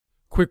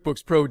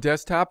QuickBooks Pro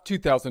Desktop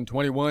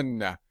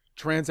 2021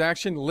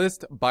 Transaction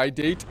List by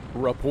Date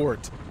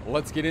Report.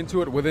 Let's get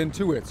into it with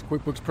Intuit's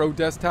QuickBooks Pro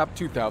Desktop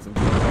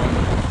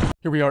 2021.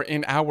 Here we are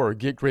in our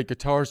Get Great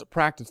Guitars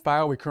practice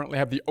file. We currently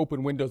have the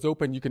open windows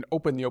open. You can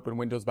open the open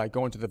windows by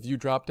going to the View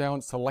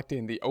dropdown,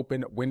 selecting the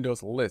Open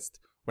Windows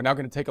list. We're now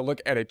going to take a look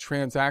at a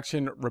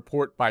transaction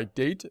report by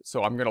date.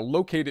 So I'm going to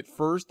locate it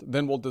first,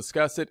 then we'll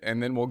discuss it,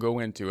 and then we'll go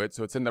into it.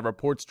 So it's in the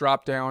Reports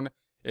dropdown.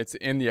 It's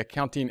in the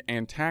Accounting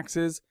and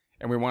Taxes.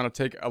 And we want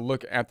to take a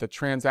look at the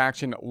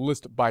Transaction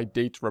List by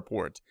Date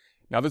report.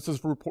 Now this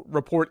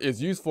report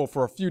is useful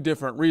for a few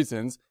different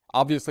reasons.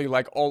 Obviously,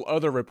 like all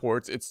other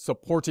reports, it's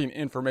supporting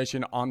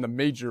information on the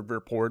major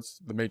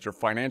reports, the major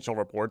financial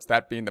reports,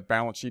 that being the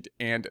balance sheet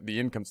and the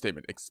income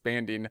statement,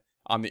 expanding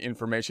on the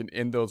information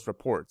in those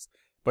reports.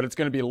 But it's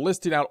going to be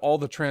listing out all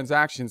the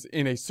transactions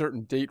in a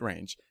certain date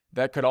range.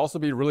 That could also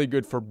be really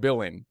good for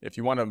billing. If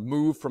you want to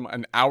move from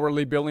an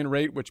hourly billing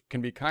rate, which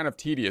can be kind of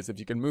tedious, if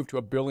you can move to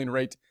a billing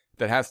rate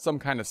that has some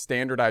kind of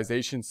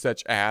standardization,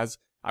 such as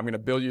I'm going to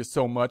bill you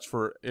so much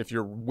for if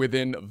you're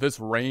within this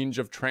range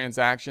of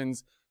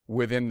transactions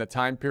within the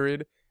time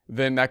period,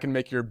 then that can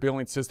make your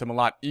billing system a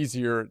lot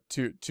easier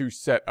to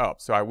set up.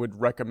 So I would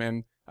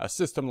recommend a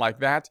system like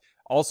that.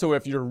 Also,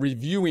 if you're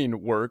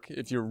reviewing work,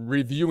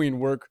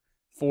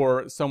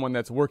 for someone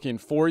that's working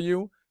for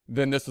you,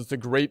 then this is a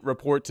great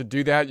report to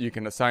do that. You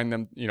can assign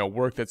them,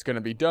 work that's going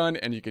to be done,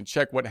 and you can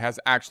check what has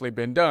actually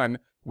been done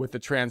with the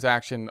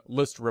transaction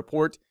list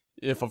report.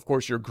 If, of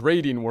course, you're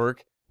grading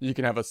work, you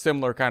can have a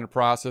similar kind of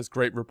process,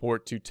 great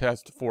report to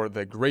test for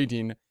the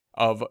grading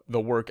of the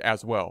work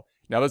as well.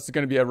 Now, this is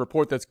going to be a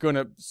report that's going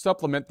to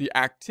supplement the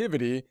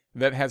activity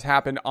that has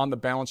happened on the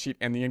balance sheet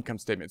and the income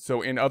statement.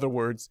 So, in other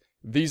words,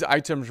 these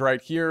items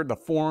right here, the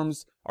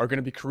forms, are going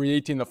to be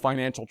creating the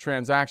financial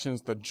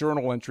transactions, the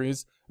journal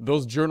entries.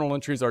 Those journal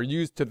entries are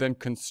used to then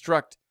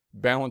construct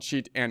balance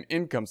sheet and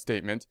income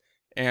statement.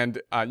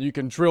 And you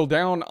can drill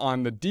down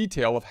on the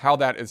detail of how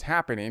that is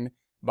happening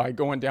by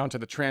going down to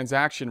the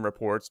transaction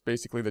reports,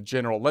 basically the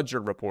general ledger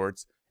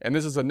reports. And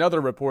this is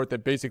another report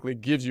that basically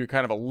gives you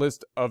kind of a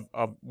list of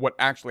what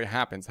actually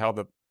happens, how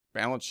the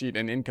balance sheet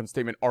and income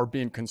statement are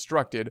being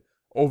constructed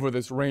over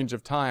this range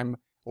of time,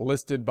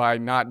 listed by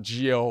not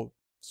GL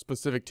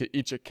specific to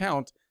each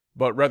account,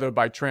 but rather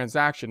by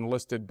transaction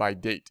listed by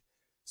date.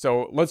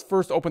 So let's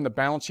first open the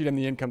balance sheet and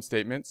the income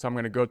statement. So I'm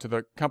going to go to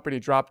the company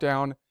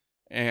dropdown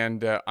and,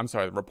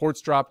 the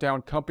reports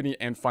dropdown, company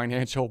and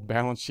financial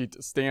balance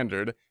sheet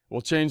standard. We'll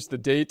change the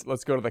date.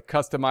 Let's go to the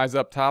customize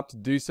up top to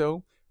do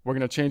so. We're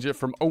going to change it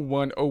from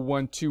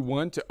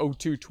 01/01/21 to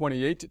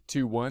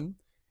 02/28/21.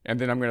 And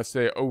then I'm going to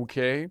say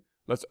OK.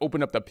 Let's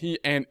open up the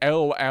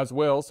P&L as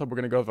well. So we're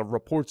going to go to the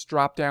reports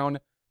dropdown,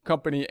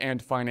 company and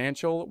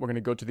financial. We're going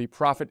to go to the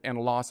profit and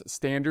loss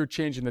standard,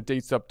 changing the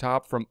dates up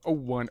top from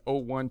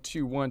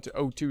 01/01/21 to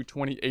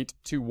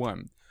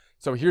 02/28/21.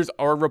 So here's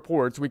our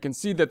reports. We can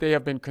see that they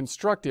have been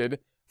constructed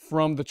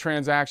from the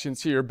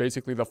transactions here,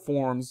 basically the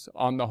forms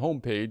on the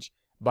home page,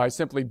 by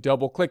simply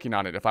double clicking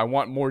on it. If I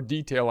want more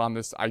detail on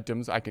this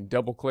items, I can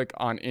double click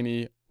on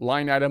any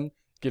line item,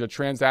 get a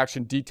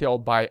transaction detail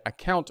by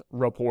account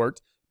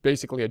report,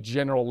 basically a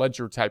general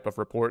ledger type of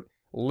report,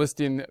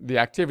 listing the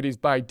activities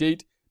by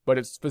date, but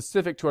it's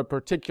specific to a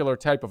particular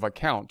type of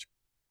account.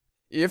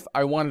 If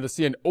I wanted to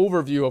see an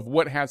overview of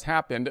what has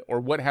happened or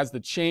what has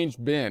the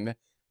change been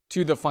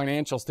to the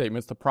financial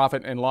statements, the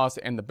profit and loss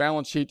and the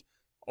balance sheet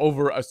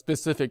over a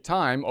specific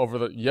time, over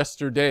the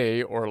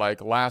yesterday or like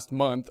last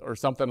month or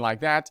something like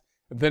that,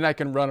 then I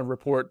can run a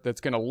report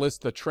that's going to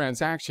list the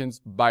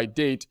transactions by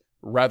date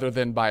rather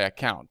than by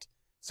account.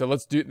 So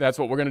that's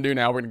what we're going to do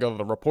now. We're going to go to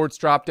the reports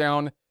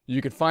dropdown.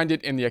 You can find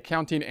it in the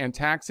accounting and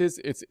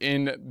taxes. It's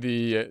in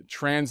the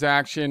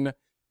transaction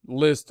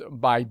list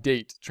by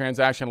date.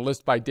 Transaction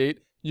list by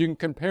date. You can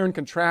compare and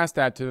contrast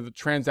that to the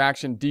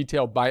transaction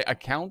detail by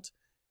account.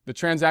 The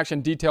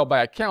transaction detail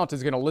by account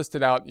is going to list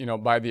it out,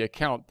 by the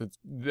account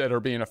that are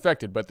being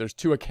affected. But there's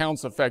 2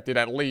 accounts affected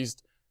at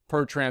least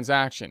per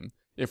transaction.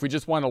 If we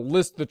just want to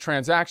list the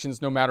transactions,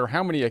 no matter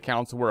how many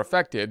accounts were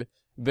affected,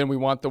 then we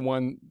want the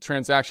one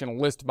transaction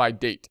list by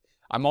date.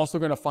 I'm also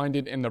going to find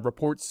it in the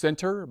Reports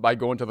Center by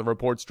going to the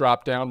Reports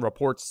dropdown,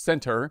 Reports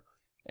Center,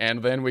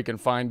 and then we can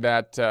find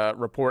that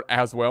report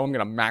as well. I'm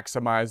going to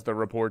maximize the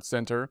Reports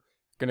Center.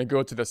 Going to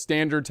go to the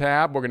Standard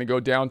tab. We're going to go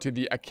down to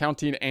the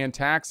Accounting and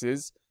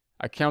Taxes.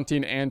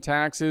 Accounting and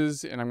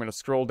Taxes, and I'm going to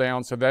scroll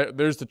down. So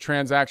there's the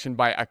transaction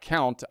by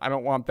account. I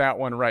don't want that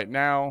one right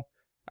now.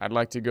 I'd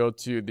like to go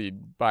to the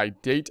by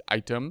date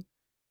item.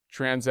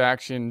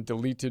 Transaction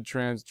deleted,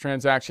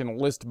 transaction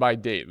list by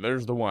date.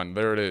 There's the one.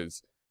 There it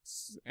is.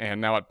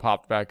 And now it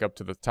popped back up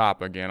to the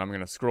top again. I'm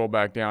going to scroll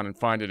back down and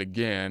find it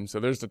again.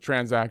 So there's the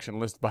transaction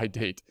list by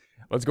date.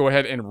 Let's go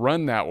ahead and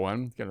run that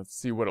one. Going to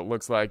see what it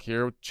looks like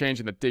here.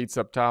 Changing the dates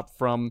up top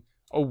from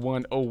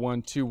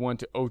 01/01/21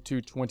 to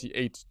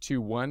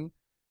 02/28/21.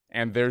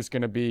 And there's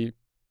going to be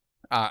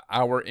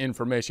our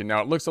information.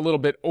 Now, it looks a little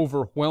bit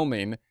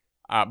overwhelming.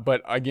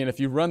 But again, if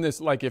you run this,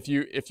 like if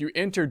you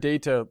enter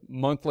data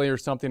monthly or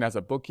something as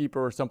a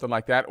bookkeeper or something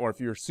like that, or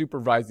if you're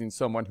supervising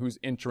someone who's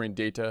entering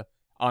data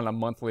on a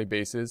monthly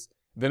basis,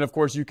 then of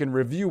course you can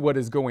review what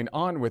is going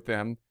on with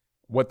them,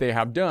 what they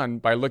have done,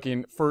 by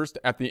looking first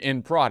at the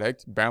end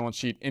product, balance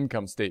sheet,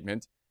 income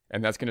statement,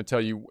 and that's going to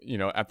tell you,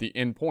 at the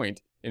end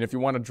point. And if you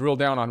want to drill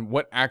down on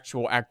what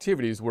actual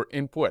activities were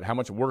input, how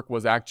much work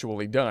was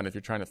actually done, if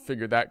you're trying to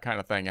figure that kind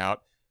of thing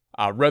out,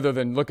 rather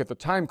than look at the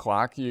time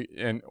clock,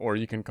 or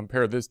you can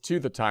compare this to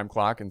the time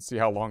clock and see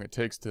how long it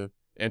takes to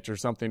enter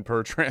something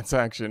per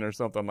transaction or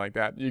something like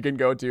that. You can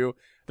go to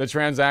the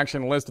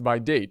transaction list by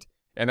date,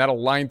 and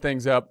that'll line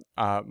things up,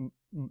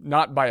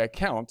 not by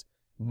account,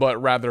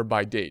 but rather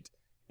by date.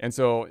 And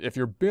so if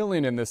you're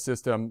billing in this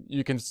system,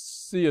 you can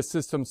see a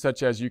system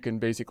such as you can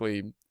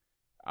basically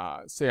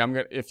say,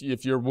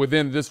 if you're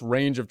within this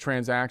range of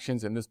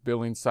transactions in this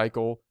billing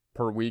cycle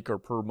per week or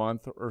per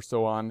month or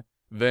so on,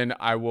 then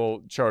I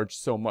will charge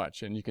so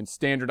much. And you can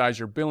standardize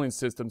your billing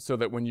system so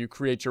that when you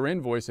create your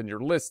invoice and your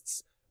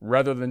lists,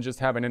 rather than just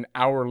having an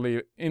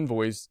hourly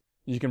invoice,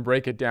 you can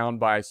break it down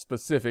by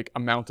specific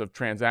amount of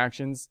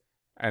transactions.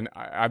 And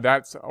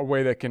that's a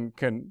way that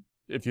can,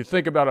 if you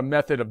think about a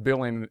method of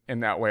billing in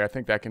that way, I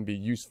think that can be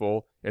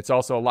useful. It's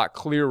also a lot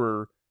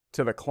clearer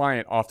to the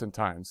client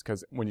oftentimes,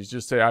 because when you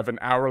just say I have an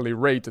hourly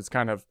rate, it's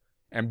kind of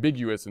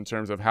ambiguous in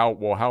terms of how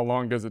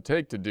long does it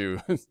take to do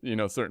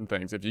certain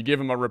things. If you give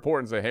them a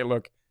report and say, hey,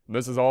 look,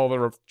 this is all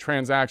the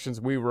transactions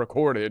we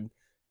recorded,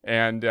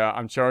 and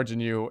I'm charging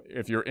you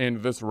if you're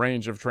in this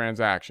range of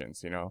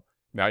transactions,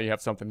 now you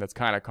have something that's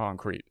kind of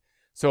concrete.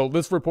 So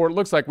this report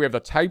looks like we have the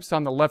types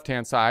on the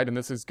left-hand side, and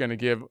this is going to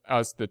give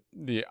us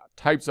the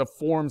types of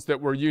forms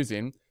that we're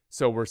using.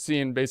 So we're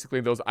seeing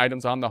basically those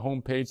items on the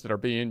home page that are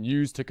being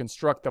used to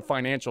construct the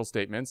financial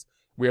statements.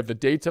 We have the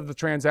dates of the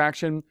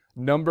transaction,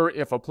 number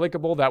if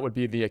applicable, that would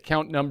be the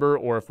account number,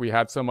 or if we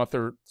had some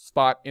other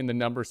spot in the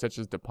number such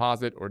as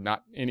deposit or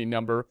not any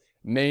number.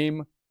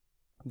 Name,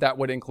 that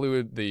would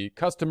include the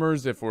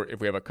customers if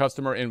we have a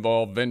customer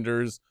involved,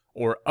 vendors,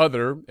 or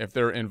other if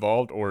they're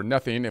involved, or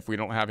nothing if we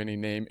don't have any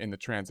name in the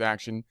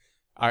transaction.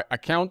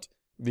 Account,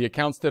 the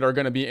accounts that are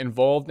going to be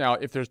involved. Now,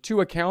 if there's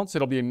two accounts,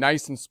 it'll be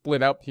nice and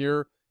split up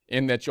here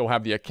in that you'll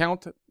have the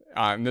account,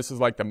 and this is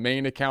like the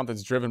main account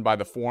that's driven by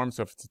the form.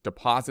 So if it's a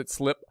deposit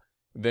slip,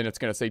 then it's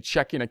going to say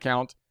checking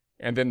account,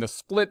 and then the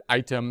split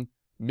item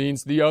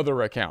means the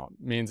other account,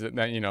 means that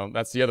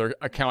that's the other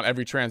account.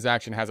 Every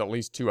transaction has at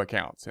least two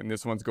accounts, and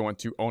this one's going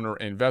to owner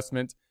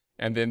investment.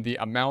 And then the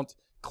amount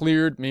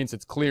cleared means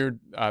it's cleared.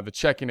 The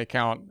checking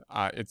account,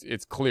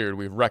 it's cleared.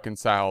 We've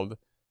reconciled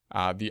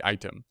the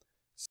item.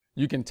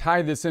 You can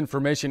tie this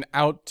information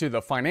out to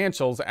the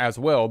financials as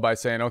well by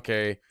saying,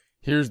 okay,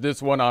 here's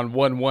this one on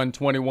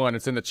 1/1/21.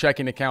 It's in the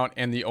checking account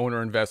and the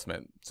owner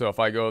investment. So if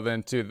I go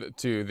then to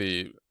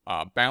the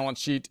balance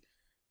sheet,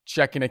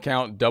 checking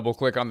account, double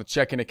click on the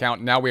checking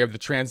account. Now we have the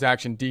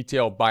transaction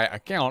detail by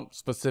account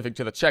specific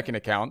to the checking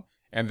account.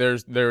 And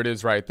there it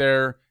is right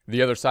there.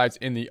 The other side's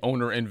in the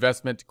owner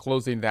investment,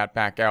 closing that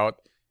back out.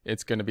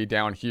 It's going to be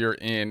down here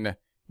in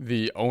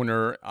the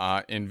owner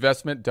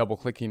investment, double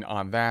clicking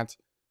on that.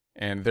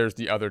 And there's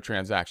the other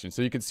transaction.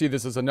 So you can see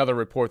this is another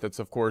report that's,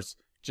 of course,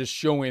 just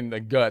showing the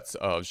guts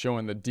of,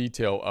 showing the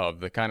detail of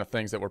the kind of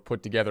things that were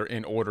put together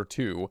in order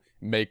to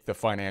make the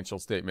financial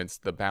statements,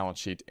 the balance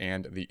sheet,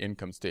 and the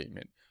income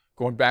statement.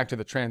 Going back to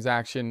the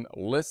transaction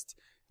list,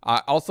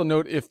 also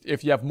note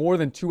if you have more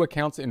than two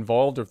accounts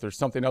involved, or if there's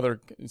something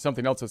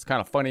else that's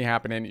kind of funny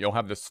happening, you'll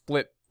have the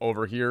split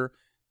over here.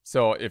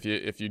 So if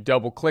you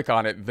double click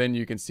on it, then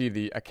you can see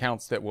the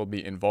accounts that will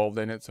be involved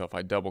in it. So if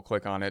I double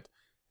click on it,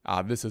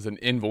 this is an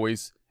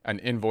invoice. An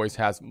invoice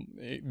has,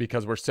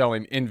 because we're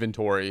selling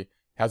inventory,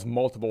 has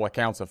multiple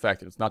accounts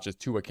affected. It's not just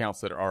two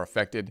accounts that are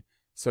affected.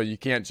 So you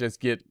can't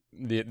just get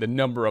the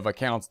number of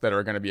accounts that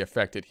are going to be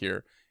affected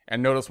here.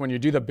 And notice when you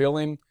do the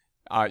billing,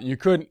 you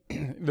could,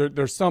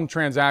 there's some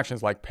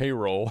transactions like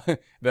payroll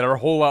that are a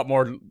whole lot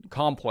more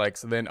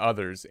complex than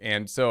others.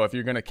 And so if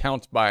you're going to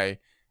count by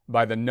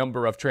the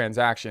number of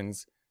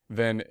transactions,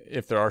 then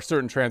if there are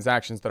certain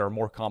transactions that are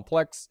more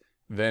complex,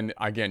 then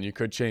again, you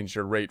could change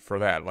your rate for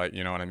that. Like,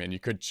 you know what I mean? You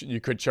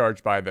could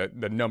charge by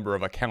the number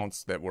of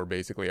accounts that were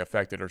basically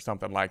affected or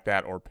something like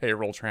that, or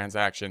payroll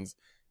transactions,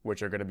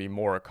 which are going to be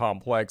more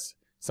complex,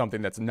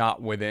 something that's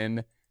not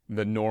within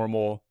the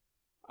normal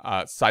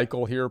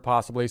cycle here,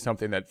 possibly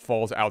something that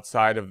falls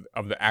outside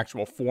of the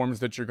actual forms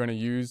that you're going to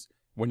use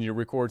when you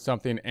record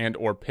something. And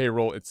or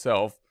payroll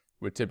itself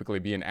would typically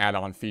be an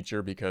add-on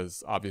feature,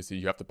 because obviously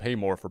you have to pay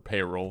more for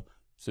payroll,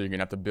 so you're going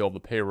to have to bill the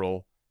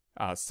payroll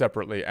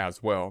separately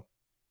as well.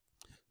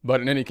 But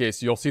in any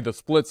case, you'll see the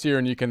splits here,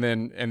 and you can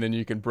then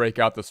you can break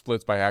out the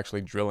splits by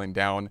actually drilling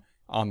down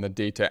on the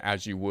data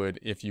as you would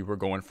if you were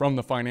going from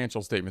the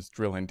financial statements,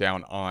 drilling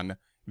down on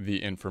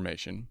the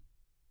information.